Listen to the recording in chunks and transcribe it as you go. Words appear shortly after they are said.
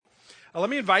Let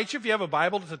me invite you, if you have a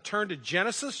Bible, to turn to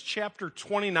Genesis chapter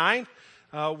 29.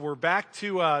 We're back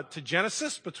to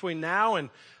Genesis. Between now and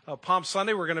Palm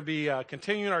Sunday, we're going to be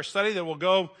continuing our study that will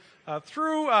go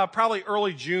through probably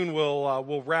early June.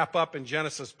 We'll wrap up in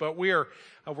Genesis, but we're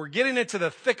getting into the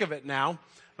thick of it now.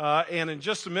 And in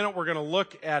just a minute, we're going to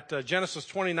look at Genesis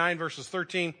 29, verses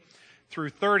 13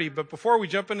 through 30. But before we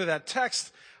jump into that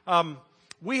text,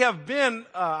 we have been,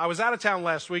 I was out of town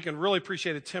last week and really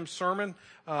appreciated Tim's sermon.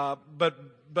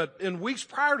 But in weeks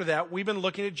prior to that, we've been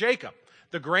looking at Jacob,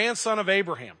 the grandson of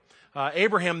Abraham.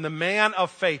 Abraham, the man of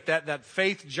faith, that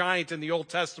faith giant in the Old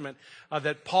Testament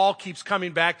that Paul keeps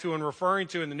coming back to and referring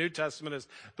to in the New Testament as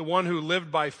the one who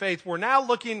lived by faith. We're now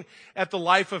looking at the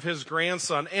life of his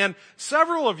grandson. And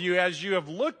several of you, as you have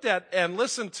looked at and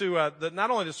listened to not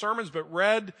only the sermons, but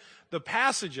read the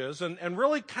passages and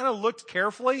really kind of looked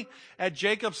carefully at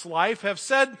Jacob's life, have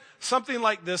said something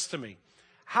like this to me.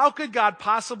 How could God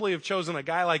possibly have chosen a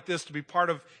guy like this to be part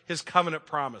of his covenant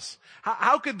promise?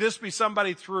 How could this be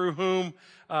somebody through whom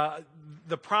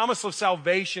the promise of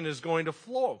salvation is going to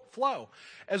flow?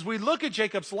 As we look at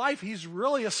Jacob's life, he's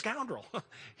really a scoundrel.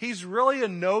 He's really a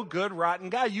no good, rotten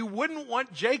guy. You wouldn't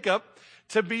want Jacob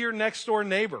to be your next door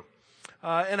neighbor.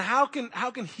 And how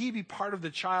can he be part of the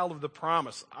child of the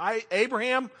promise?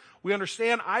 Abraham, we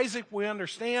understand. Isaac, we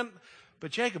understand.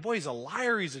 But Jacob, boy, he's a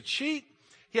liar. He's a cheat.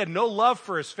 He had no love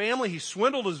for his family. He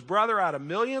swindled his brother out of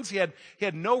millions. He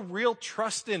had no real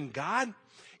trust in God.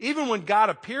 Even when God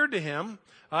appeared to him,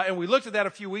 and we looked at that a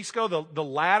few weeks ago, the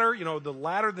ladder, the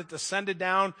ladder that descended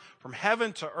down from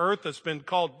heaven to earth that's been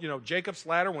called, Jacob's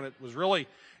ladder when it was really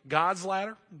God's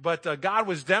ladder. But God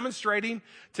was demonstrating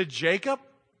to Jacob,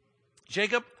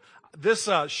 this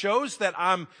shows that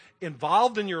I'm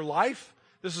involved in your life.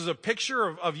 This is a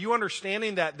picture of you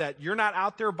understanding that you're not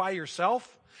out there by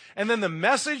yourself. And then the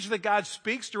message that God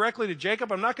speaks directly to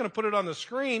Jacob, I'm not going to put it on the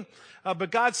screen, but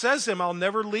God says to him, I'll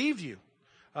never leave you.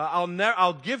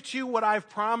 I'll give to you what I've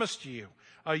promised you.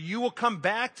 You will come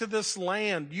back to this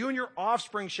land. You and your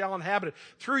offspring shall inhabit it.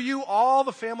 Through you, all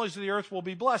the families of the earth will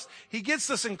be blessed. He gets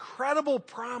this incredible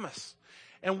promise.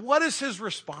 And what is his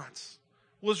response?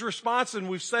 Well, his response, and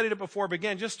we've studied it before, but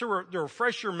again, just to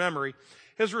refresh your memory,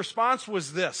 his response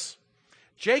was this.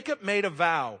 Jacob made a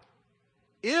vow.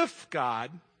 If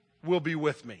God will be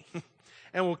with me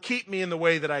and will keep me in the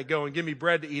way that I go and give me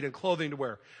bread to eat and clothing to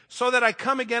wear, so that I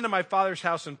come again to my father's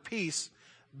house in peace,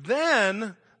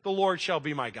 then the Lord shall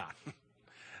be my God.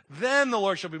 Then the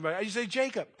Lord shall be my God. You say,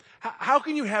 Jacob, how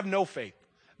can you have no faith?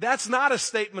 That's not a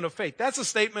statement of faith. That's a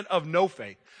statement of no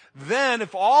faith. Then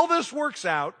if all this works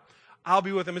out, I'll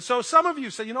be with him. And so some of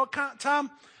you say, Tom,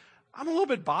 I'm a little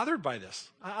bit bothered by this.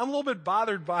 I'm a little bit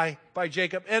bothered by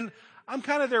Jacob. And I'm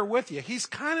kind of there with you. He's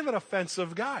kind of an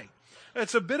offensive guy.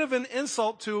 It's a bit of an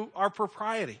insult to our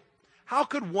propriety. How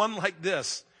could one like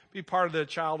this be part of the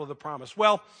child of the promise?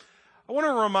 Well, I want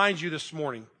to remind you this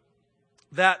morning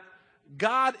that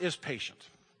God is patient.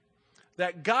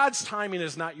 That God's timing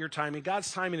is not your timing.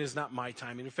 God's timing is not my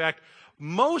timing. In fact,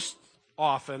 most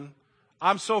often,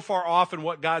 I'm so far off in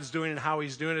what God's doing and how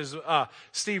he's doing it. As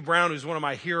Steve Brown, who's one of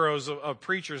my heroes of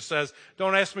preachers, says,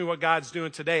 don't ask me what God's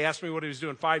doing today. Ask me what he was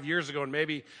doing 5 years ago, and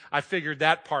maybe I figured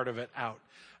that part of it out.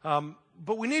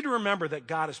 But we need to remember that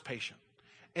God is patient.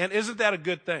 And isn't that a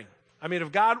good thing? I mean,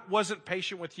 if God wasn't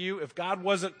patient with you, if God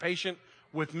wasn't patient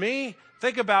with me,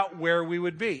 think about where we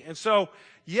would be. And so,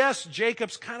 yes,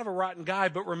 Jacob's kind of a rotten guy,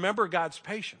 but remember God's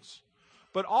patience.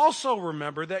 But also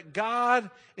remember that God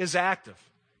is active.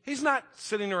 He's not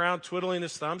sitting around twiddling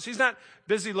his thumbs. He's not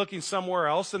busy looking somewhere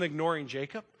else and ignoring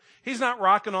Jacob. He's not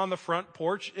rocking on the front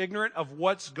porch, ignorant of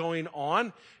what's going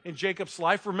on in Jacob's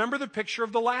life. Remember the picture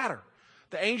of the ladder.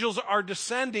 The angels are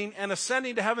descending and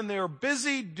ascending to heaven. They are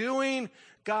busy doing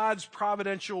God's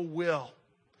providential will.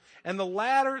 And the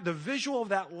ladder, the visual of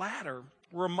that ladder,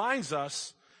 reminds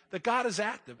us that God is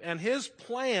active and his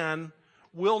plan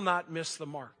will not miss the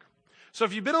mark. So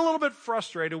if you've been a little bit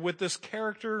frustrated with this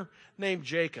character named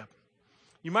Jacob,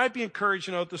 you might be encouraged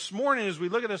to know that this morning as we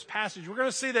look at this passage, we're going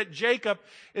to see that Jacob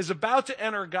is about to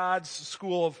enter God's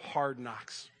school of hard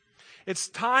knocks. It's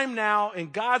time now in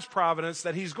God's providence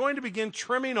that he's going to begin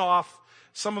trimming off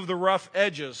some of the rough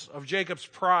edges of Jacob's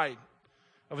pride,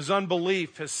 of his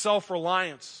unbelief, his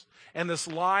self-reliance, and this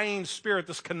lying spirit,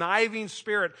 this conniving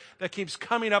spirit that keeps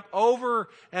coming up over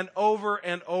and over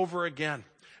and over again.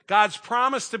 God's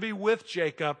promise to be with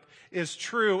Jacob is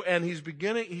true, and he's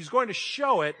going to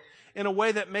show it in a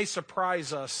way that may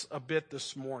surprise us a bit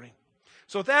this morning.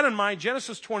 So with that in mind,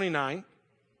 Genesis 29,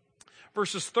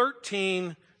 verses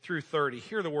 13 through 30.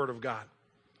 Hear the word of God.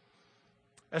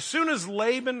 As soon as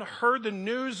Laban heard the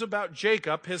news about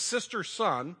Jacob, his sister's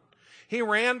son, he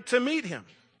ran to meet him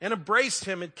and embraced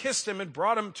him and kissed him and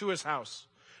brought him to his house.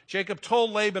 Jacob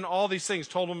told Laban all these things,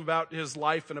 told him about his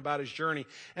life and about his journey.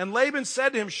 And Laban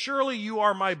said to him, surely you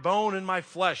are my bone and my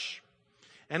flesh.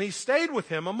 And he stayed with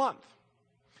him a month.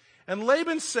 And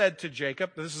Laban said to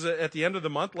Jacob, this is at the end of the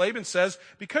month, Laban says,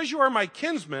 because you are my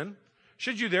kinsman,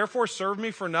 should you therefore serve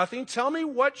me for nothing? Tell me,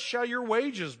 what shall your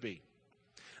wages be?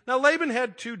 Now Laban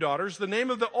had 2 daughters. The name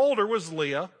of the older was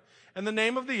Leah, and the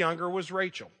name of the younger was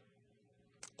Rachel.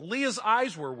 Leah's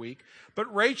eyes were weak,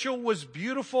 but Rachel was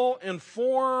beautiful in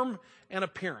form and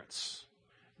appearance.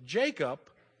 Jacob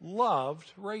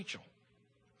loved Rachel.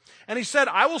 And he said,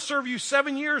 I will serve you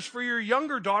 7 years for your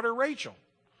younger daughter Rachel.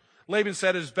 Laban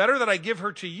said, it is better that I give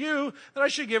her to you than I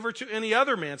should give her to any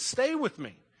other man. Stay with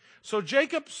me. So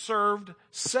Jacob served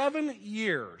 7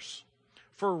 years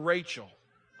for Rachel.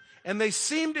 And they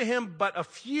seemed to him but a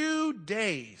few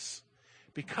days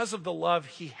because of the love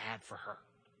he had for her.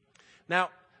 Now,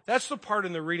 that's the part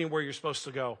in the reading where you're supposed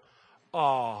to go,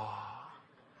 "Aw,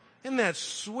 isn't that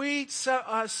sweet?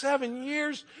 7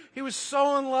 years, he was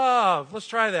so in love." Let's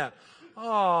try that.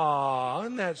 "Aw,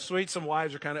 isn't that sweet?" Some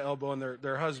wives are kind of elbowing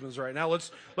their husbands right now.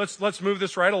 Let's move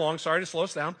this right along. Sorry to slow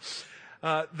us down.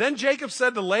 Then Jacob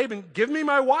said to Laban, "Give me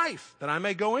my wife, that I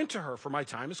may go into her, for my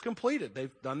time is completed."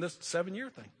 They've done this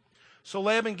 7-year thing. So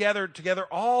Laban gathered together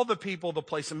all the people of the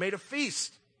place and made a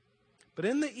feast. But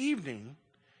in the evening,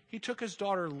 he took his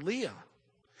daughter Leah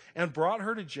and brought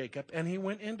her to Jacob, and he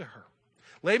went into her.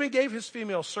 Laban gave his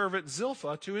female servant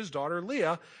Zilpah to his daughter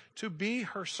Leah to be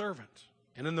her servant.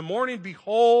 And in the morning,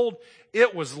 behold,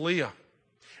 it was Leah.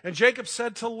 And Jacob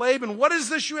said to Laban, "What is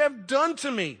this you have done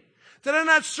to me? Did I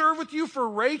not serve with you for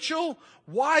Rachel?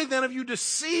 Why then have you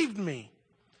deceived me?"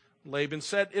 Laban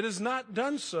said, "It is not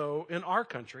done so in our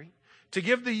country, to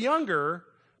give the younger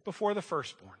before the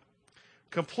firstborn.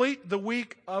 Complete the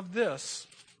week of this,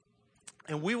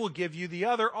 and we will give you the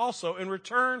other also in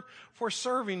return for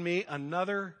serving me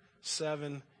another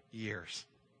 7 years."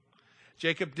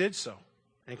 Jacob did so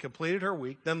and completed her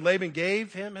week. Then Laban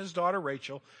gave him his daughter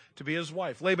Rachel to be his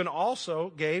wife. Laban also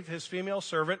gave his female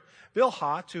servant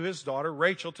Bilhah to his daughter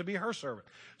Rachel to be her servant.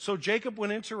 So Jacob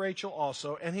went into Rachel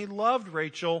also, and he loved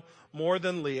Rachel more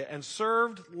than Leah, and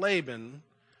served Laban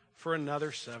for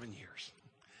another 7 years.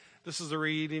 This is the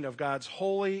reading of God's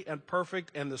holy and perfect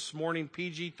and this morning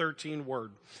PG-13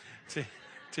 word.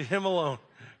 To him alone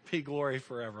be glory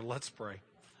forever. Let's pray.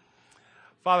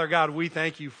 Father God, we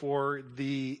thank you for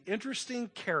the interesting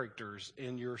characters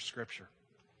in your scripture.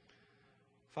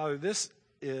 Father, this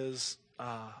is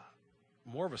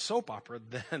more of a soap opera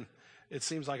than it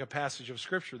seems like a passage of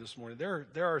scripture this morning.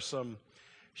 There are some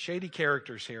shady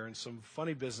characters here and some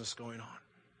funny business going on.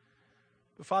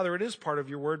 But Father, it is part of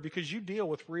your word because you deal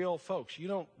with real folks. You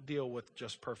don't deal with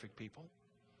just perfect people.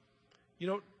 You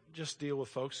don't just deal with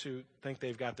folks who think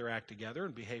they've got their act together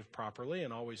and behave properly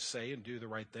and always say and do the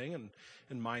right thing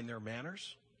and mind their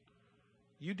manners.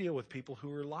 You deal with people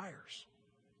who are liars,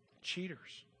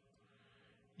 cheaters.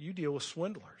 You deal with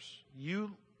swindlers.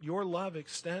 Your love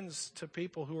extends to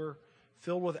people who are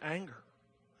filled with anger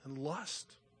and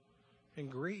lust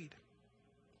and greed.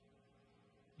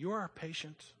 You are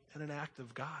patient and an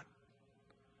active God.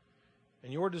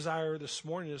 And your desire this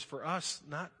morning is for us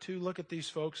not to look at these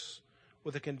folks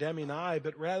with a condemning eye,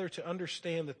 but rather to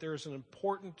understand that there's a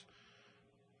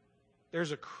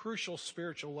crucial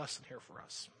spiritual lesson here for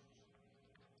us.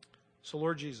 So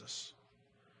Lord Jesus,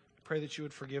 I pray that you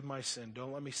would forgive my sin.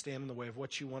 Don't let me stand in the way of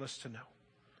what you want us to know.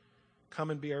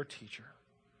 Come and be our teacher.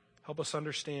 Help us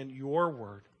understand your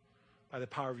word by the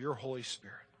power of your Holy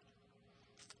Spirit.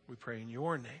 We pray in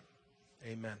your name.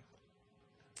 Amen.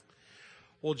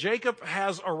 Well, Jacob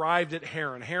has arrived at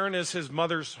Haran. Haran is his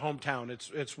mother's hometown.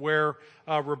 It's where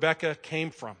Rebekah came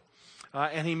from.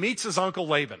 And he meets his uncle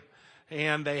Laban.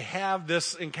 And they have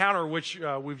this encounter, which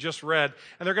we've just read.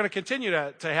 And they're going to continue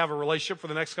to have a relationship for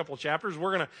the next couple of chapters.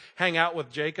 We're going to hang out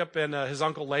with Jacob and his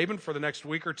uncle Laban for the next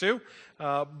week or two.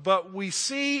 But we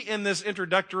see in this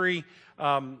introductory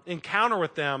encounter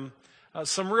with them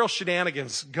some real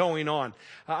shenanigans going on.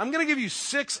 I'm going to give you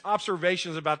 6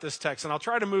 observations about this text, and I'll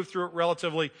try to move through it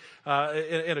relatively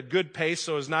in a good pace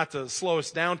so as not to slow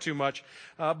us down too much.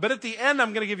 But at the end,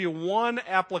 I'm going to give you one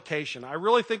application. I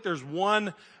really think there's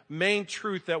one main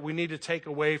truth that we need to take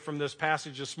away from this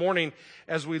passage this morning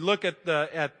as we look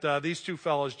at these two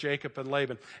fellows, Jacob and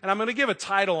Laban. And I'm going to give a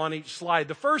title on each slide.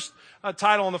 The first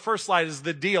title on the first slide is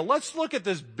The Deal. Let's look at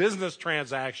this business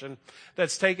transaction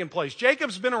that's taken place.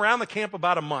 Jacob's been around the camp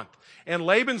about a month, and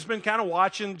Laban's been kind of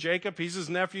watching Jacob. He's his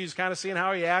nephew. He's kind of seeing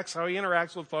how he acts, how he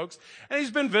interacts with folks, and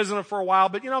he's been visiting for a while,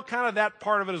 but kind of that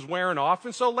part of it is wearing off.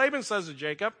 And so Laban says to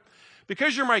Jacob,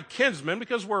 Because you're my kinsman,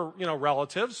 because we're,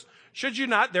 relatives, should you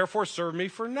not therefore serve me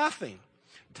for nothing?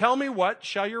 Tell me, what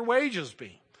shall your wages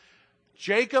be?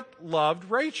 Jacob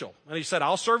loved Rachel, and he said,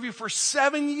 I'll serve you for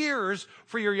 7 years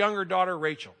for your younger daughter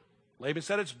Rachel. Laban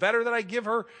said, it's better that I give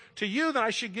her to you than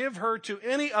I should give her to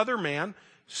any other man.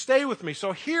 Stay with me.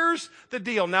 So here's the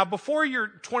deal. Now, before your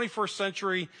 21st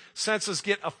century senses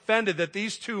get offended that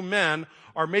these two men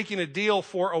are making a deal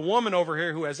for a woman over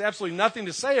here who has absolutely nothing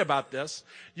to say about this,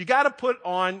 you got to put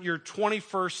on your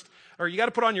 21st, or you got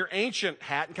to put on your ancient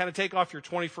hat and kind of take off your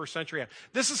 21st century hat.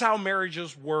 This is how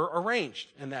marriages were arranged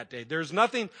in that day. There's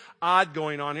nothing odd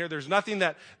going on here. There's nothing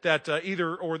that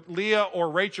either or Leah or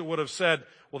Rachel would have said,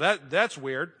 well, that's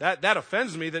weird. That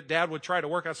offends me that Dad would try to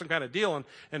work out some kind of deal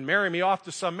and marry me off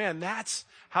to some man. That's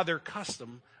how their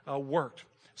custom worked.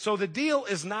 So the deal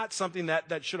is not something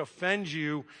that should offend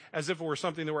you as if it were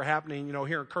something that were happening,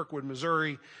 here in Kirkwood,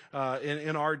 Missouri,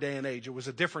 in our day and age. It was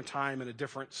a different time and a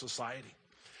different society.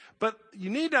 But you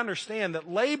need to understand that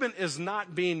Laban is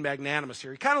not being magnanimous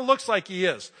here. He kind of looks like he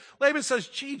is. Laban says,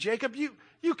 gee, Jacob,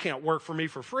 you can't work for me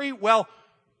for free. Well,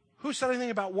 who said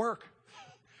anything about work?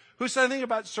 Who said anything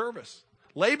about service?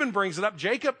 Laban brings it up.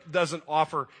 Jacob doesn't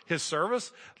offer his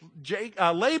service.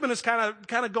 Laban is kind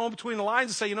of going between the lines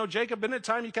and say, Jacob, isn't it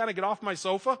time you kind of get off my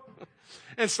sofa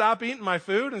and stop eating my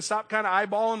food and stop kind of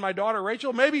eyeballing my daughter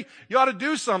Rachel? Maybe you ought to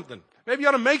do something. Maybe you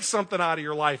ought to make something out of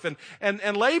your life.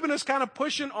 And Laban is kind of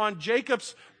pushing on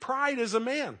Jacob's pride as a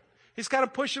man. He's kind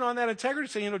of pushing on that integrity,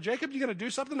 saying, Jacob, you going to do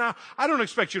something? Now, I don't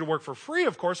expect you to work for free,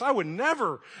 of course. I would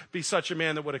never be such a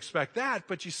man that would expect that.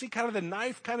 But you see kind of the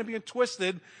knife kind of being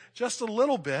twisted just a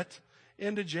little bit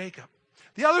into Jacob.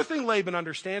 The other thing Laban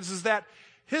understands is that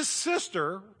his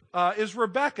sister is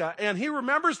Rebekah, and he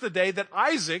remembers the day that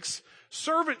Isaac's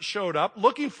servant showed up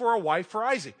looking for a wife for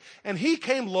Isaac. And he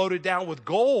came loaded down with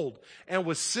gold and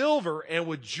with silver and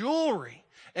with jewelry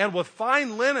and with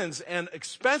fine linens and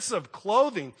expensive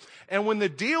clothing. And when the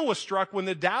deal was struck, when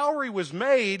the dowry was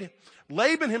made,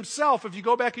 Laban himself, if you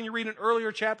go back and you read in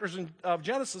earlier chapters of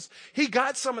Genesis, he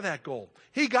got some of that gold.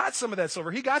 He got some of that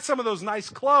silver. He got some of those nice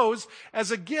clothes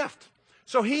as a gift.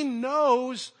 So he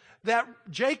knows that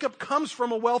Jacob comes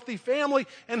from a wealthy family,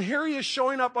 and here he is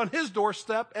showing up on his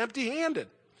doorstep empty-handed.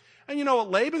 And you know what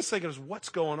Laban's thinking is, what's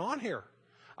going on here?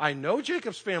 I know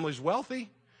Jacob's family's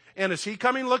wealthy. And is he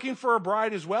coming looking for a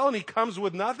bride as well, and he comes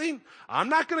with nothing? I'm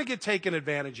not going to get taken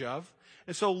advantage of.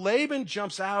 And so Laban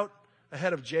jumps out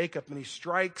ahead of Jacob, and he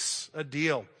strikes a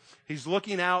deal. He's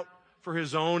looking out for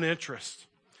his own interest.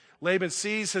 Laban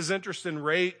sees his interest in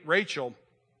Rachel,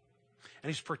 and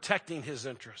he's protecting his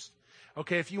interest.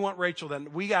 Okay, if you want Rachel,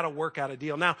 then we got to work out a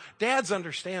deal. Now, dads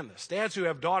understand this. Dads who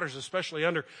have daughters especially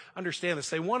understand this.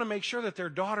 They want to make sure that their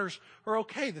daughters are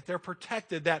okay, that they're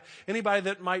protected, that anybody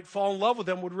that might fall in love with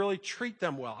them would really treat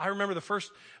them well. I remember the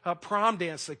first prom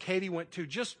dance that Katie went to.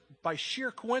 Just by sheer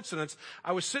coincidence,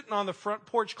 I was sitting on the front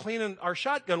porch cleaning our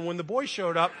shotgun when the boy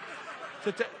showed up.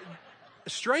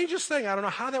 Strangest thing, I don't know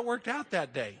how that worked out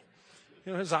that day.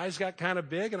 His eyes got kind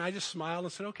of big, and I just smiled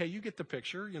and said, okay, you get the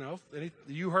picture.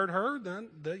 You heard her, then,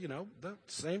 the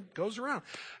same goes around.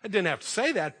 I didn't have to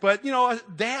say that, but,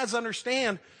 dads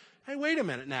understand, hey, wait a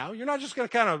minute now. You're not just going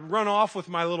to kind of run off with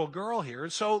my little girl here.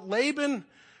 And so Laban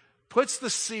puts the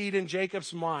seed in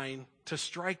Jacob's mind to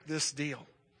strike this deal.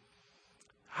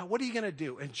 What are you going to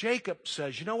do? And Jacob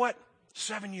says, you know what?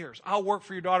 7 years. I'll work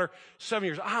for your daughter 7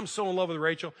 years. I'm so in love with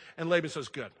Rachel. And Laban says,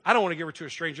 good. I don't want to give her to a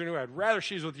stranger anyway. I'd rather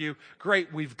she's with you.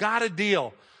 Great. We've got a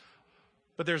deal.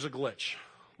 But there's a glitch.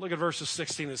 Look at verses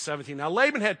 16 and 17. Now,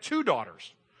 Laban had 2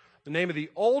 daughters. The name of the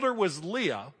older was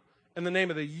Leah, and the name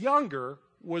of the younger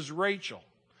was Rachel.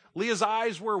 Leah's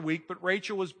eyes were weak, but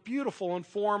Rachel was beautiful in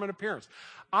form and appearance.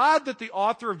 Odd that the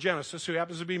author of Genesis, who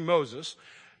happens to be Moses,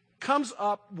 comes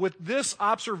up with this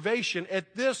observation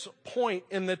at this point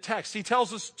in the text. He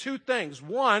tells us 2 things.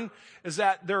 One is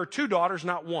that there are 2 daughters,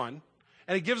 not one.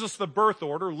 And he gives us the birth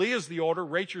order. Leah's the older,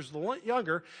 Rachel's the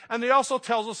younger. And he also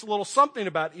tells us a little something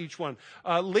about each one.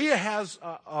 Leah has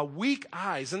weak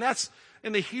eyes. And that's,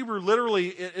 in the Hebrew, literally,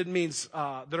 it means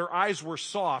that her eyes were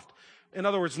soft. In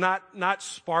other words, not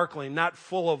sparkling, not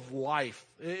full of life.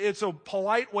 It's a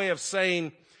polite way of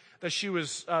saying that she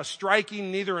was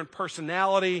striking neither in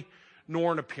personality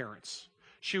nor in appearance.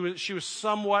 She was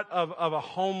somewhat of a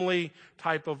homely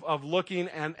type of looking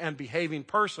and behaving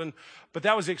person, but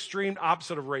that was the extreme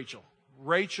opposite of Rachel.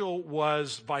 Rachel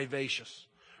was vivacious.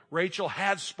 Rachel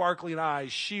had sparkling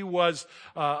eyes. She was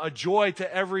a joy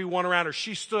to everyone around her.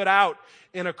 She stood out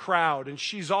in a crowd, and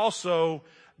she's also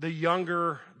the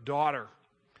younger daughter.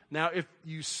 Now, if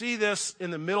you see this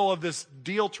in the middle of this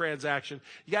deal transaction,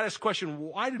 you got to ask the question,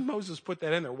 why did Moses put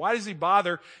that in there? Why does he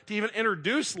bother to even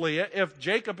introduce Leah if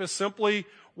Jacob is simply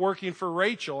working for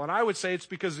Rachel? And I would say it's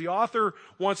because the author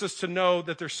wants us to know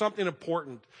that there's something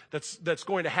important that's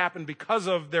going to happen because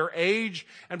of their age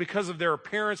and because of their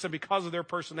appearance and because of their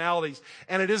personalities,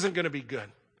 and it isn't going to be good.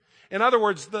 In other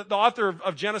words, the author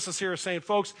of Genesis here is saying,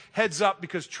 folks, heads up,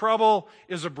 because trouble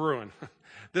is a brewing.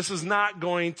 This is not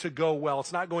going to go well.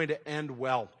 It's not going to end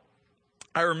well.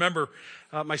 I remember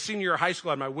my senior year of high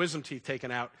school, I had my wisdom teeth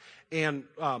taken out. And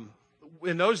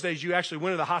in those days, you actually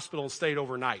went to the hospital and stayed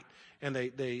overnight. And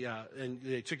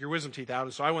they took your wisdom teeth out.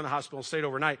 And so I went to the hospital and stayed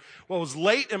overnight. Well, it was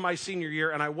late in my senior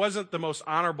year, and I wasn't the most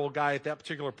honorable guy at that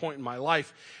particular point in my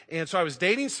life. And so I was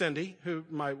dating Cindy, who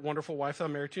my wonderful wife that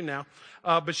I'm married to now.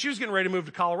 But she was getting ready to move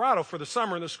to Colorado for the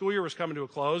summer, and the school year was coming to a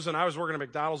close. And I was working at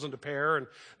McDonald's in Des Peres, and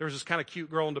there was this kind of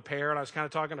cute girl in Des Peres, and I was kind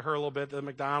of talking to her a little bit at the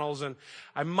McDonald's. And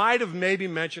I might have maybe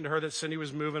mentioned to her that Cindy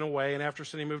was moving away, and after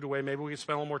Cindy moved away, maybe we could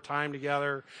spend a little more time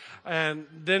together. And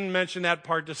didn't mention that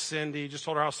part to Cindy, just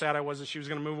told her how sad I was that she was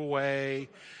going to move away.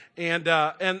 And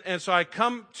so I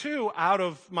come to out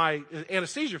of my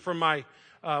anesthesia from my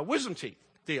wisdom teeth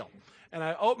deal. And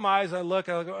I open my eyes, I look,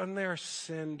 and there's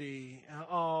Cindy.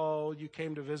 Oh, you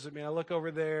came to visit me. I look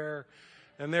over there,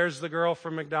 and there's the girl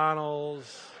from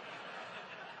McDonald's.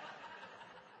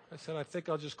 I said, I think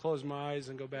I'll just close my eyes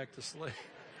and go back to sleep.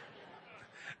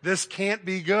 This can't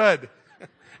be good.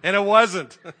 And it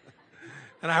wasn't.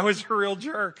 And I was a real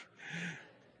jerk.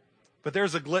 But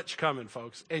there's a glitch coming,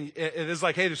 folks. And it is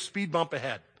like, hey, there's a speed bump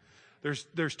ahead.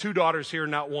 There's two daughters here,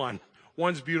 not one.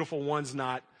 One's beautiful, one's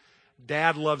not.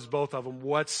 Dad loves both of them.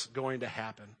 What's going to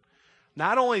happen?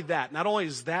 Not only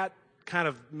does that kind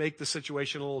of make the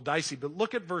situation a little dicey, but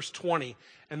look at verse 20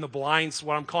 and the blinds,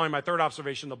 what I'm calling my third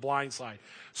observation, the blind side.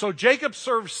 So Jacob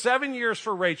served 7 years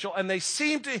for Rachel, and they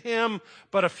seemed to him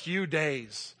but a few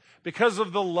days because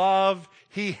of the love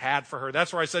he had for her.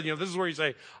 That's where I said, this is where you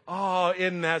say, oh,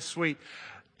 isn't that sweet?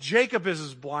 Jacob is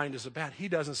as blind as a bat. He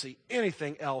doesn't see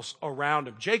anything else around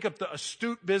him. Jacob, the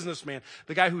astute businessman,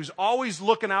 the guy who's always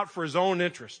looking out for his own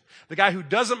interest, the guy who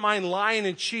doesn't mind lying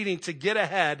and cheating to get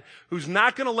ahead, who's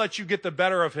not going to let you get the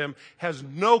better of him, has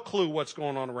no clue what's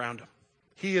going on around him.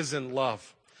 He is in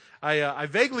love. I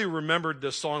vaguely remembered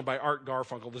this song by Art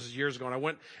Garfunkel. This is years ago, and I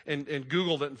went and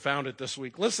Googled it and found it this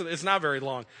week. Listen, it's not very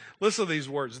long. Listen to these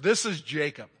words. This is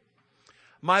Jacob.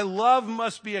 My love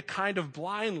must be a kind of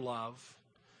blind love.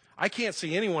 I can't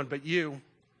see anyone but you.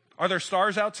 Are there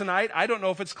stars out tonight? I don't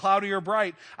know if it's cloudy or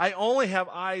bright. I only have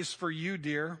eyes for you,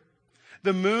 dear.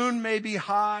 The moon may be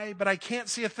high, but I can't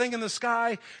see a thing in the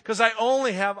sky because I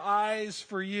only have eyes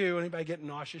for you. Anybody getting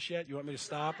nauseous yet? You want me to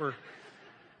stop? Or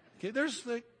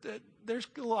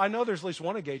I know there's at least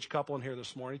one engaged couple in here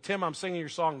this morning. Tim, I'm singing your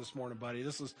song this morning, buddy.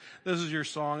 This is your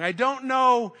song. I don't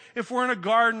know if we're in a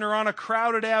garden or on a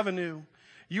crowded avenue.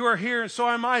 You are here, and so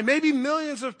am I. Maybe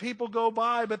millions of people go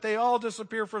by, but they all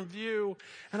disappear from view,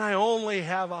 and I only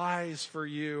have eyes for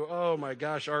you. Oh, my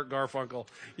gosh, Art Garfunkel,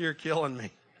 you're killing me.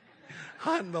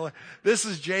 This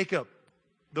is Jacob,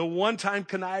 the one-time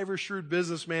conniver, shrewd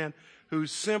businessman who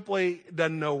simply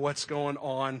doesn't know what's going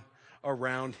on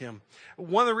around him.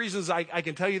 One of the reasons I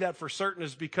can tell you that for certain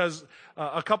is because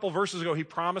a couple verses ago, he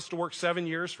promised to work 7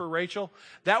 years for Rachel.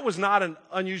 That was not an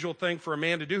unusual thing for a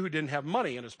man to do who didn't have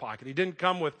money in his pocket. He didn't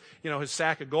come with, his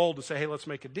sack of gold to say, hey, let's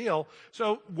make a deal.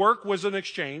 So work was an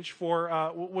exchange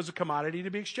was a commodity to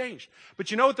be exchanged.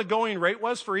 But you know what the going rate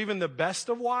was for even the best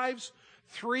of wives?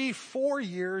 3-4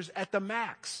 years at the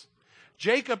max.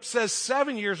 Jacob says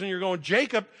 7 years, and you're going,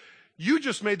 Jacob, you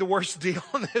just made the worst deal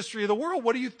in the history of the world.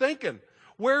 What are you thinking?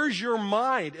 Where's your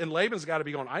mind? And Laban's got to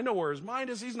be going, I know where his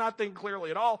mind is. He's not thinking clearly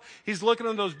at all. He's looking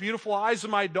in those beautiful eyes of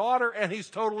my daughter, and he's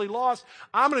totally lost.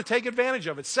 I'm going to take advantage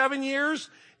of it. 7 years,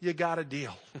 you got a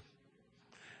deal.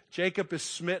 Jacob is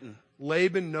smitten.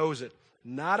 Laban knows it.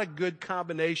 Not a good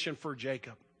combination for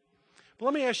Jacob. But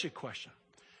let me ask you a question.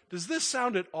 Does this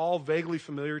sound at all vaguely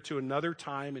familiar to another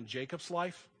time in Jacob's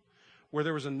life, where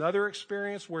there was another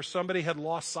experience where somebody had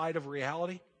lost sight of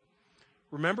reality?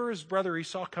 Remember his brother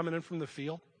Esau coming in from the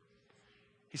field?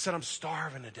 He said, I'm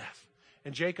starving to death.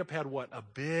 And Jacob had what? A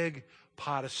big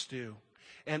pot of stew.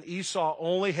 And Esau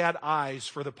only had eyes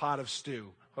for the pot of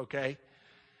stew, okay?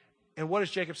 And what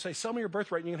does Jacob say? Sell me your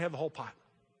birthright and you can have the whole pot.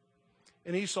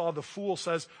 And Esau, the fool,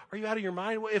 says, are you out of your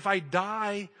mind? If I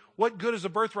die, what good is a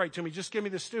birthright to me? Just give me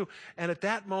the stew. And at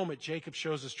that moment, Jacob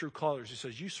shows his true colors. He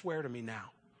says, you swear to me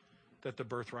now that the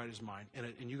birthright is mine,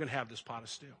 and you can have this pot of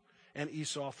stew. And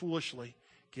Esau foolishly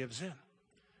gives in.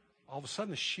 All of a sudden,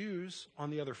 the shoe's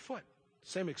on the other foot.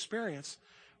 Same experience,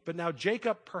 But now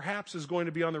Jacob perhaps is going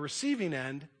to be on the receiving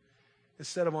end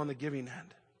instead of on the giving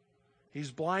end. He's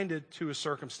blinded to his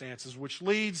circumstances, which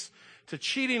leads to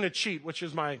cheating a cheat, which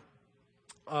is my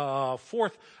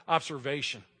fourth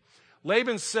observation.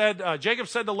 Jacob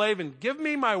said to Laban, "Give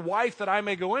me my wife that I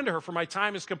may go into her, for my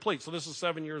time is complete." So this is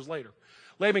 7 years later.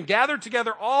 Laban gathered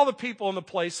together all the people in the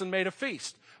place and made a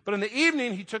feast. But in the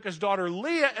evening, he took his daughter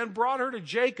Leah and brought her to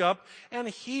Jacob, and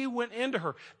he went into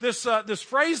her. This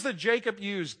phrase that Jacob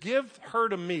used, "give her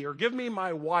to me," or "give me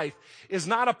my wife," is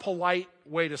not a polite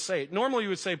way to say it. Normally, you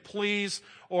would say, "Please,"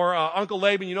 or "Uncle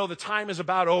Laban, the time is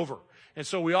about over, and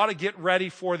so we ought to get ready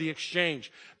for the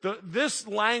exchange." This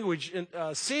language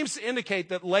seems to indicate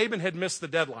that Laban had missed the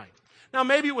deadline. Now,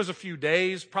 maybe it was a few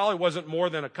days, probably wasn't more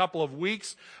than a couple of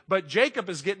weeks, but Jacob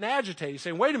is getting agitated. He's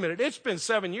saying, wait a minute, it's been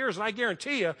 7 years, and I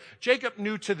guarantee you, Jacob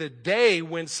knew to the day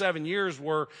when 7 years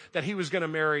were that he was going to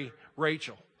marry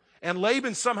Rachel. And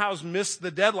Laban somehow has missed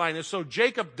the deadline, and so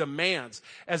Jacob demands,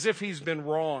 as if he's been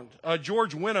wronged.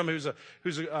 George Wyndham,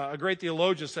 who's a great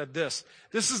theologian, said this: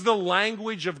 "This is the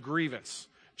language of grievance."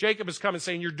 Jacob is coming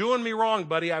saying, "You're doing me wrong,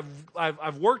 buddy.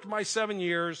 I've worked my 7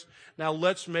 years. Now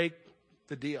let's make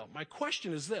the deal." My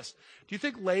question is this: do you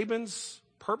think Laban's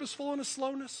purposeful in his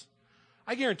slowness?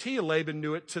 I guarantee you Laban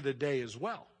knew it to the day as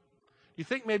well. You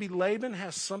think maybe Laban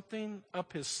has something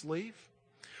up his sleeve?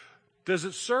 Does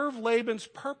it serve Laban's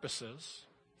purposes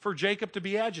for Jacob to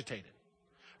be agitated,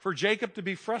 for Jacob to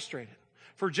be frustrated,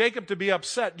 for Jacob to be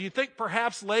upset? Do you think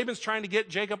perhaps Laban's trying to get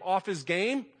Jacob off his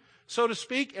game, so to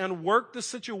speak, and work the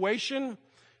situation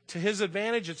to his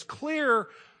advantage? It's clear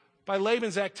by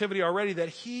Laban's activity already that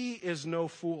he is no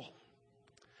fool.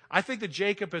 I think that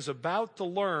Jacob is about to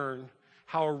learn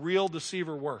how a real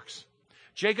deceiver works.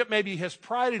 Jacob maybe has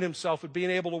prided himself at being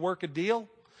able to work a deal,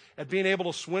 at being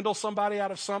able to swindle somebody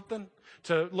out of something,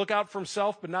 to look out for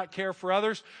himself but not care for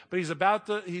others. But he's about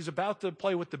to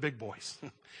play with the big boys.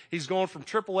 He's going from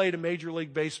AAA to Major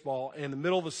League Baseball in the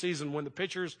middle of the season when the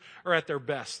pitchers are at their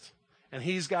best. And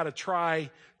he's got to try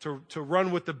to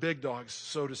run with the big dogs,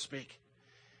 so to speak.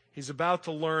 He's about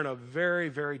to learn a very,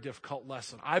 very difficult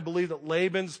lesson. I believe that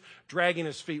Laban's dragging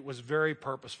his feet was very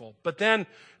purposeful. But then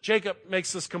Jacob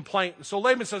makes this complaint. And so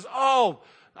Laban says, "Oh,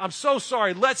 I'm so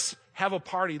sorry. Let's have a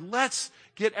party. Let's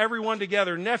get everyone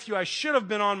together. Nephew, I should have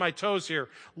been on my toes here.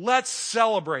 Let's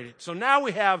celebrate it." So now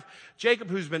we have Jacob,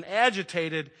 who's been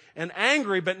agitated and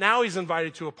angry, but now he's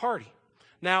invited to a party.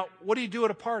 Now, what do you do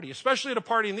at a party? Especially at a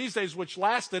party in these days, which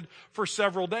lasted for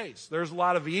several days. There's a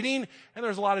lot of eating and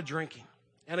there's a lot of drinking.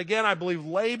 And again, I believe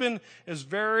Laban is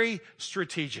very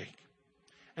strategic.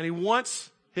 And he wants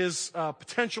his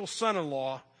potential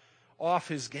son-in-law off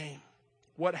his game.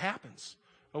 What happens?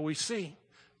 Well, we see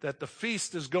that the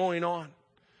feast is going on.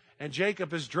 And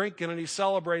Jacob is drinking and he's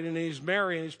celebrating and he's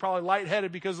merry and he's probably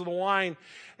lightheaded because of the wine.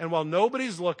 And while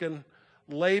nobody's looking,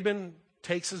 Laban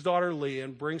takes his daughter Leah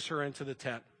and brings her into the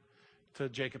tent, to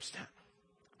Jacob's tent.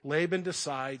 Laban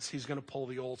decides he's going to pull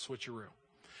the old switcheroo.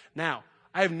 Now,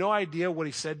 I have no idea what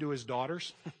he said to his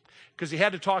daughters because he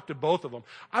had to talk to both of them.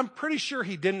 I'm pretty sure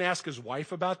he didn't ask his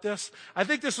wife about this. I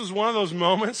think this was one of those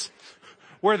moments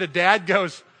where the dad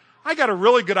goes, "I got a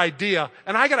really good idea,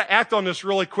 and I got to act on this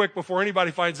really quick before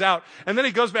anybody finds out." And then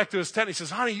he goes back to his tent and he says,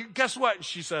 "Honey, guess what?" And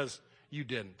she says, "You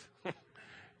didn't.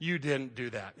 You didn't do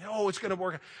that." "Oh, it's going to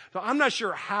work." So I'm not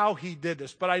sure how he did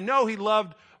this, but I know he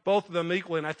loved both of them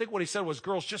equally. And I think what he said was,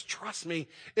 "Girls, just trust me.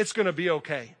 It's going to be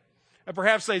okay." And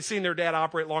perhaps they'd seen their dad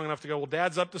operate long enough to go, well,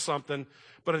 Dad's up to something,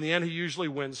 but in the end he usually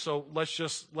wins, so let's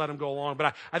just let him go along.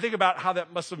 But I think about how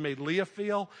that must have made Leah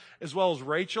feel, as well as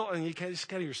Rachel, and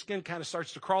your skin kind of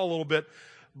starts to crawl a little bit.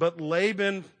 But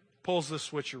Laban pulls the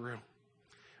switcheroo.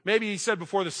 Maybe he said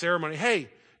before the ceremony, "Hey,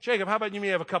 Jacob, how about you may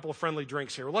have a couple of friendly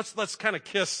drinks here? Let's kind of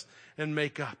kiss and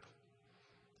make up."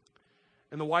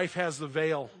 And the wife has the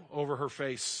veil over her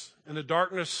face, and the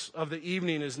darkness of the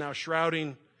evening is now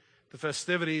shrouding the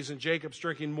festivities, and Jacob's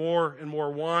drinking more and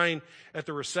more wine at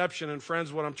the reception. And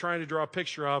friends, what I'm trying to draw a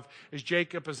picture of is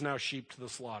Jacob is now sheep to the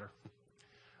slaughter.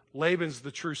 Laban's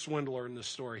the true swindler in this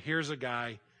story. Here's a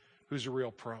guy who's a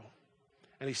real pro.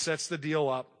 And he sets the deal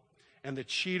up, and the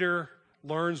cheater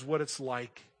learns what it's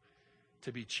like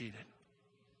to be cheated.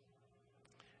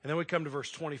 And then we come to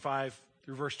verse 25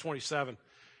 through verse 27,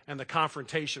 and the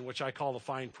confrontation, which I call the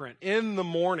fine print. In the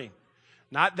morning,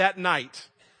 not that night,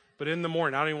 but in the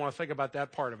morning. I don't even want to think about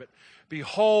that part of it.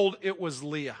 Behold, it was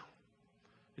Leah.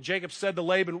 And Jacob said to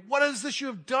Laban, "What is this you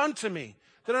have done to me?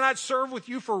 Did I not serve with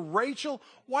you for Rachel?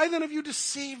 Why then have you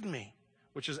deceived me?"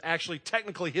 Which is actually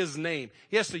technically his name.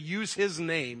 He has to use his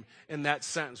name in that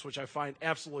sentence, which I find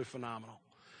absolutely phenomenal.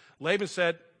 Laban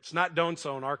said, it's not done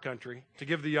so in our country to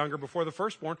give the younger before the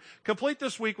firstborn. Complete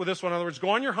this week with this one. In other words,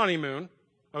 go on your honeymoon,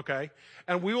 okay,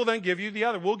 and we will then give you the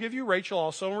other. We'll give you Rachel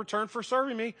also in return for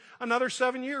serving me another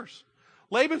 7 years.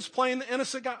 Laban's playing the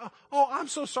innocent guy. Oh, I'm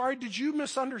so sorry. Did you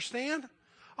misunderstand?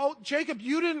 Oh, Jacob,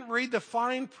 you didn't read the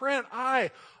fine print.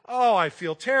 I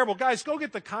feel terrible. Guys, go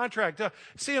get the contract.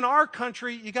 See, in our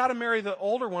country, you got to marry the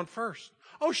older one first.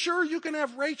 Oh, sure, you can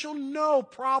have Rachel. No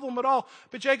problem at all.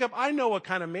 But Jacob, I know what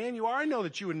kind of man you are. I know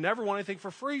that you would never want anything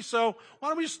for free. So why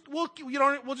don't we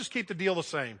we'll just keep the deal the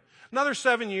same. Another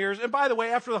 7 years. And by the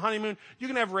way, after the honeymoon, you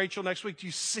can have Rachel next week. Do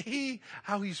you see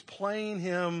how he's playing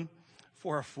him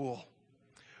for a fool?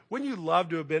 Wouldn't you love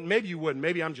to have been, maybe you wouldn't,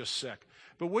 maybe I'm just sick,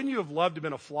 but wouldn't you have loved to have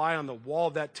been a fly on the wall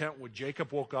of that tent when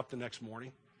Jacob woke up the next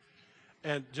morning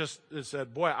and just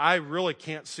said, boy, I really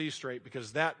can't see straight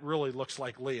because that really looks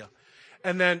like Leah.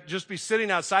 And then just be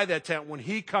sitting outside that tent when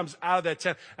he comes out of that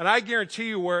tent. And I guarantee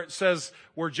you where it says,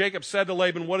 where Jacob said to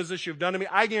Laban, what is this you've done to me?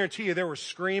 I guarantee you there was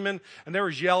screaming and there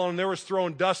was yelling and there was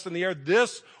throwing dust in the air.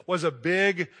 This was a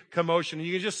big commotion. And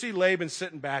you can just see Laban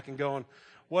sitting back and going,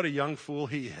 what a young fool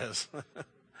he is.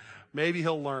 Maybe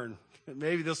he'll learn.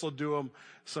 Maybe this will do him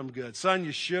some good. Son,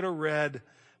 you should have read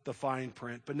the fine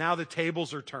print. But now the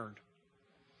tables are turned.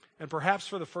 And perhaps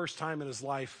for the first time in his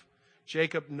life,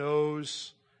 Jacob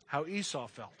knows how Esau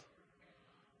felt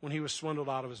when he was swindled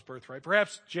out of his birthright.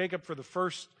 Perhaps Jacob, for the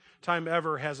first time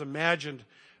ever, has imagined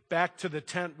back to the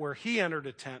tent where he entered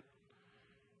a tent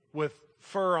with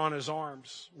fur on his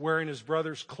arms, wearing his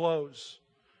brother's clothes,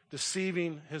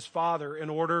 deceiving his father in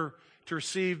order to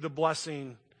receive the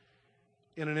blessing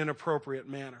in an inappropriate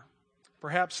manner.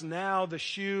 Perhaps now the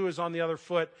shoe is on the other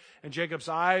foot and Jacob's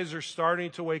eyes are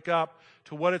starting to wake up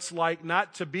to what it's like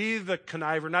not to be the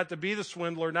conniver, not to be the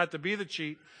swindler, not to be the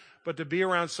cheat, but to be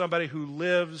around somebody who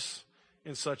lives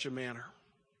in such a manner.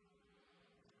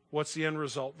 What's the end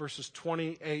result? Verses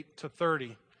 28 to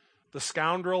 30. The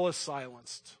scoundrel is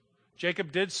silenced.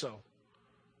 Jacob did so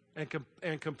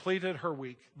and completed her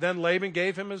week. Then Laban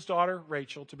gave him his daughter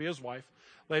Rachel to be his wife.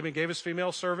 Laban gave his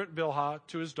female servant Bilhah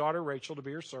to his daughter Rachel to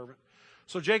be her servant.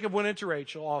 So Jacob went into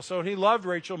Rachel also, and he loved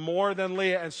Rachel more than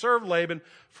Leah and served Laban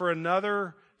for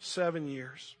another 7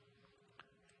 years.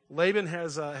 Laban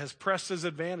has pressed his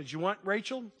advantage. You want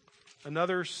Rachel?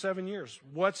 Another 7 years.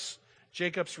 What's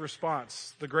Jacob's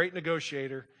response? The great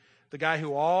negotiator, the guy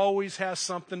who always has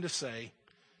something to say,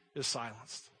 is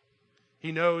silenced.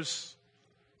 He knows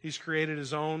he's created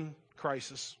his own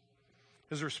crisis.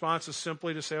 His response is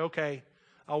simply to say, okay,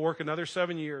 I'll work another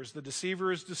 7 years. The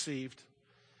deceiver is deceived.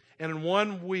 And in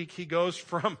 1 week, he goes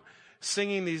from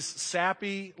singing these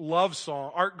sappy love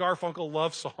songs, Art Garfunkel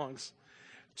love songs,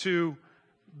 to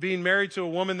being married to a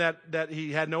woman that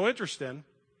he had no interest in,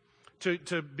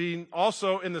 to being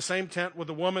also in the same tent with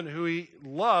a woman who he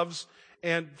loves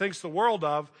and thinks the world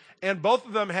of. And both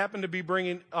of them happen to be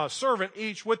bringing a servant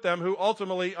each with them who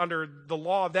ultimately, under the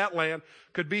law of that land,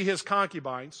 could be his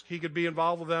concubines. He could be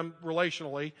involved with them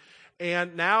relationally.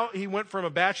 And now he went from a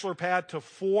bachelor pad to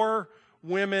 4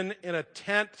 women in a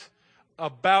tent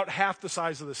about half the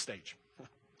size of the stage.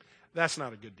 That's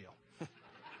not a good deal.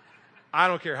 I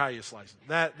don't care how you slice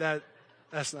it.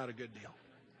 That's not a good deal.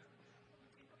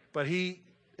 But he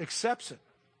accepts it.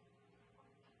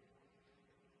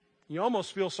 You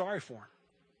almost feel sorry for him.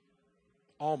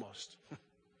 Almost.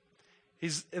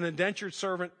 He's an indentured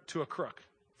servant to a crook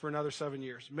for another 7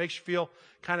 years. It makes you feel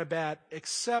kind of bad,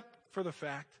 except for the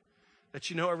fact that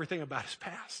you know everything about his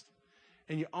past.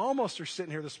 And you almost are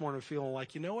sitting here this morning feeling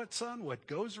like, you know what, son? What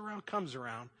goes around comes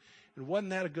around. And wasn't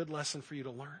that a good lesson for you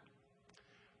to learn?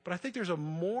 But I think there's a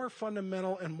more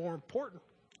fundamental and more important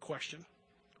question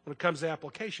when it comes to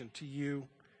application to you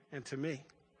and to me.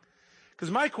 Because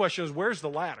my question is, where's the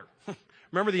ladder?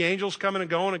 Remember the angels coming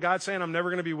and going and God saying, I'm never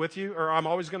going to be with you, or I'm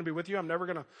always going to be with you, I'm never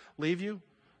going to leave you?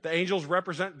 The angels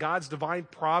represent God's divine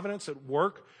providence at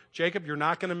work. Jacob, you're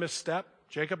not going to misstep.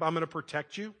 Jacob, I'm going to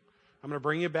protect you. I'm going to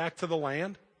bring you back to the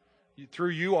land. Through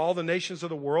you, all the nations of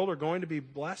the world are going to be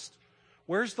blessed.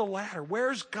 Where's the ladder?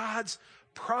 Where's God's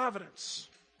providence?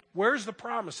 Where's the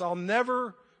promise? I'll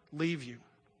never leave you.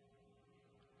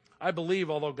 I believe,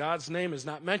 although God's name is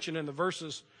not mentioned in the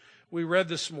verses we read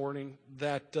this morning,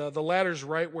 that the ladder's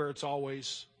right where it's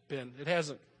always been. It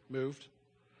hasn't moved.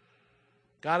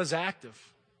 God is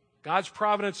active. God's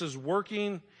providence is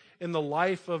working in the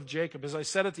life of Jacob. As I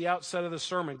said at the outset of the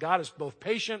sermon, God is both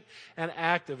patient and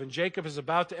active, and Jacob is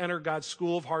about to enter God's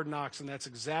school of hard knocks, and that's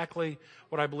exactly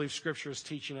what I believe Scripture is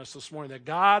teaching us this morning, that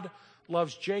God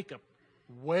loves Jacob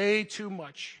way too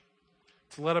much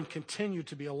to let him continue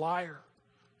to be a liar,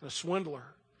 a swindler,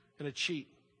 and a cheat.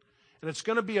 And it's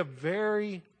going to be a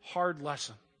very hard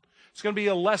lesson. It's going to be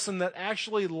a lesson that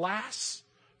actually lasts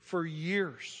for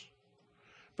years.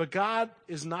 But God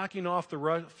is knocking off the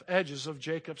rough edges of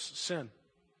Jacob's sin.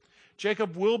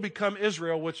 Jacob will become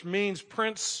Israel, which means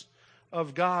Prince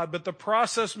of God. But the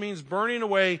process means burning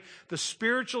away the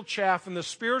spiritual chaff and the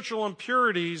spiritual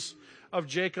impurities of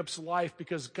Jacob's life,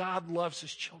 because God loves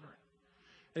his children.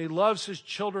 And he loves his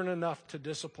children enough to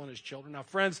discipline his children. Now,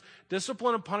 friends,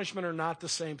 discipline and punishment are not the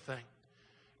same thing.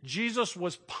 Jesus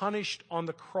was punished on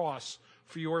the cross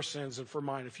for your sins and for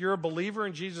mine. If you're a believer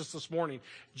in Jesus this morning,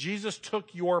 Jesus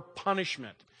took your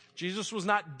punishment. Jesus was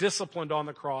not disciplined on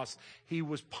the cross. He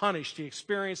was punished. He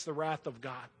experienced the wrath of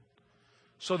God,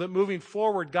 so that moving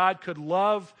forward, God could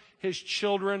love his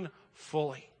children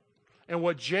fully. And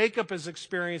what Jacob is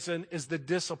experiencing is the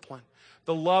discipline,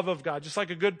 the love of God. Just like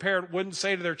a good parent wouldn't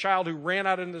say to their child who ran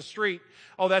out in the street,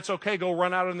 oh, that's okay, go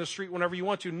run out in the street whenever you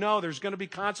want to. No, there's going to be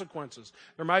consequences.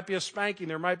 There might be a spanking,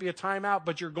 there might be a timeout,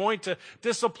 but you're going to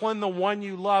discipline the one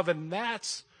you love, and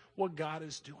that's what God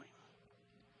is doing.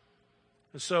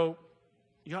 And so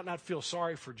you ought not feel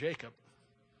sorry for Jacob.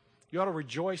 You ought to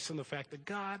rejoice in the fact that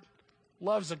God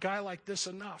loves a guy like this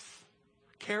enough,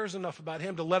 cares enough about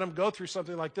him to let him go through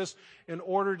something like this in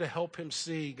order to help him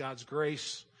see God's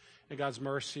grace and God's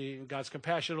mercy and God's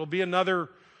compassion. It'll be another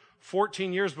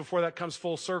 14 years before that comes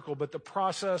full circle, but the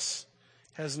process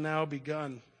has now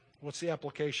begun. What's the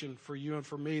application for you and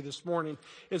for me this morning?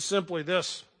 It's simply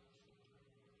this.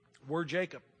 We're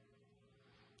Jacob.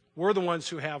 We're the ones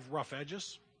who have rough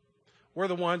edges. We're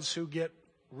the ones who get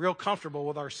real comfortable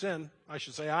with our sin. I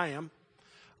should say I am.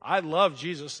 I love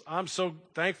Jesus. I'm so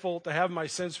thankful to have my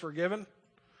sins forgiven.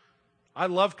 I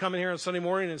love coming here on Sunday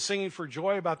morning and singing for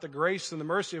joy about the grace and the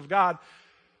mercy of God.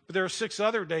 But there are 6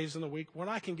 other days in the week when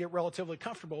I can get relatively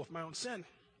comfortable with my own sin.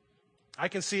 I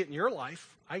can see it in your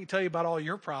life. I can tell you about all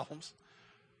your problems.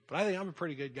 But I think I'm a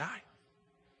pretty good guy.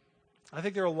 I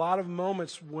think there are a lot of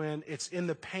moments when it's in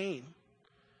the pain.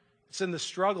 It's in the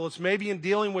struggle. It's maybe in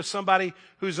dealing with somebody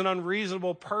who's an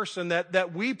unreasonable person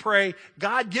that we pray,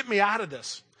 God, get me out of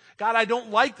this. God, I don't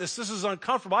like this. This is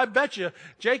uncomfortable. I bet you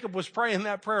Jacob was praying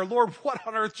that prayer, Lord, what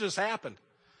on earth just happened?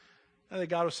 I think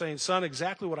God was saying, son,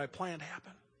 exactly what I planned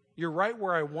happened. You're right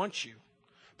where I want you.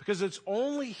 Because it's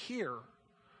only here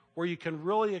where you can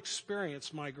really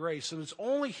experience my grace. And it's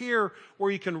only here where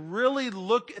you can really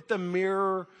look at the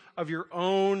mirror of your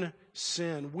own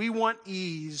sin. We want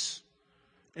ease,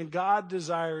 and God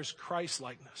desires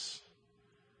Christ-likeness.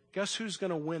 Guess who's going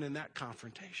to win in that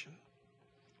confrontation?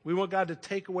 We want God to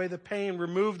take away the pain,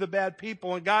 remove the bad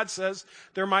people. And God says,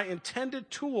 they're my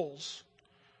intended tools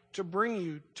to bring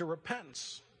you to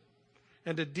repentance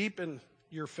and to deepen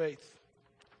your faith.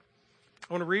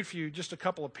 I want to read for you just a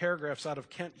couple of paragraphs out of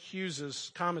Kent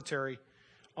Hughes' commentary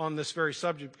on this very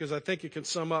subject, because I think it can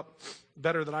sum up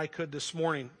better than I could this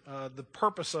morning the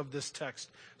purpose of this text.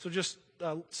 So just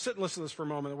sit and listen to this for a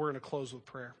moment, and we're going to close with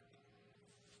prayer.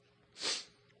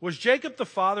 Was Jacob the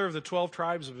father of the 12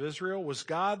 tribes of Israel? Was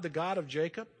God the God of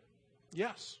Jacob?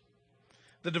 Yes.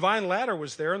 The divine ladder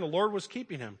was there, and the Lord was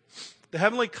keeping him. The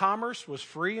heavenly commerce was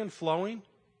free and flowing.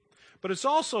 But it's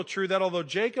also true that although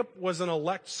Jacob was an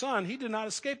elect son, he did not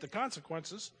escape the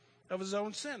consequences of his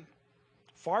own sin.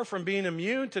 Far from being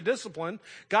immune to discipline,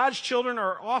 God's children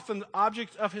are often the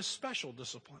object of his special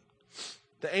discipline.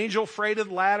 The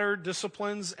angel-freighted ladder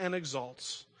disciplines and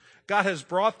exalts. God has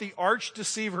brought the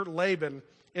arch-deceiver Laban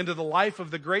into the life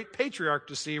of the great patriarch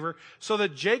deceiver so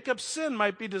that Jacob's sin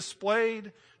might be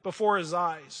displayed before his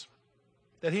eyes,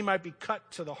 that he might be cut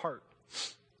to the heart.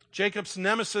 Jacob's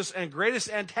nemesis and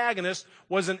greatest antagonist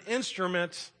was an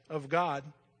instrument of God.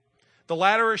 The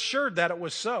latter assured that it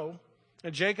was so,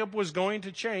 and Jacob was going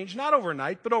to change, not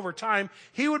overnight, but over time.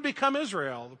 He would become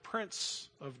Israel, the Prince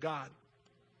of God.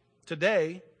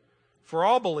 Today, for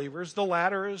all believers, the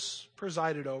latter is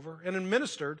presided over and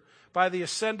administered by the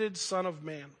ascended Son of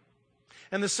Man.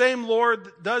 And the same Lord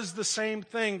does the same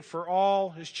thing for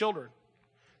all his children.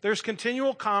 There's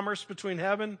continual commerce between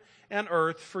heaven and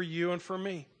earth for you and for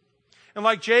me. And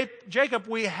like Jacob,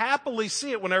 we happily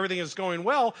see it when everything is going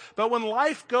well, but when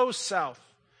life goes south,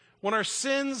 when our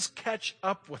sins catch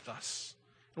up with us,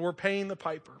 and we're paying the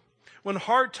piper, when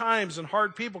hard times and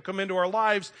hard people come into our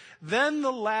lives, then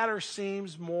the latter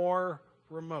seems more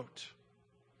remote.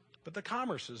 But the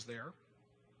commerce is there,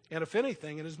 and if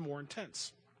anything, it is more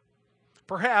intense.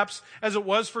 Perhaps, as it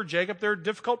was for Jacob, there are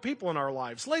difficult people in our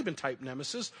lives. Laban-type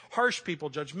nemesis, harsh people,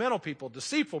 judgmental people,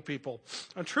 deceitful people,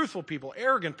 untruthful people,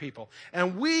 arrogant people.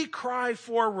 And we cry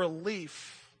for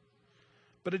relief.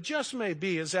 But it just may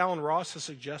be, as Alan Ross has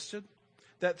suggested,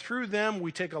 that through them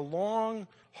we take a long,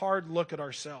 hard look at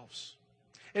ourselves.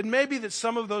 It may be that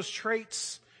some of those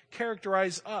traits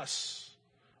characterize us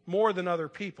more than other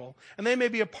people. And they may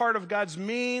be a part of God's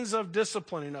means of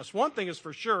disciplining us. One thing is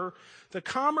for sure, the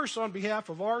commerce on behalf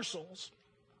of our souls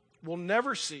will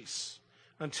never cease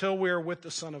until we are with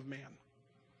the Son of Man.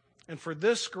 And for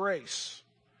this grace,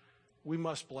 we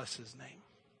must bless his name.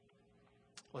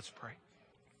 Let's pray.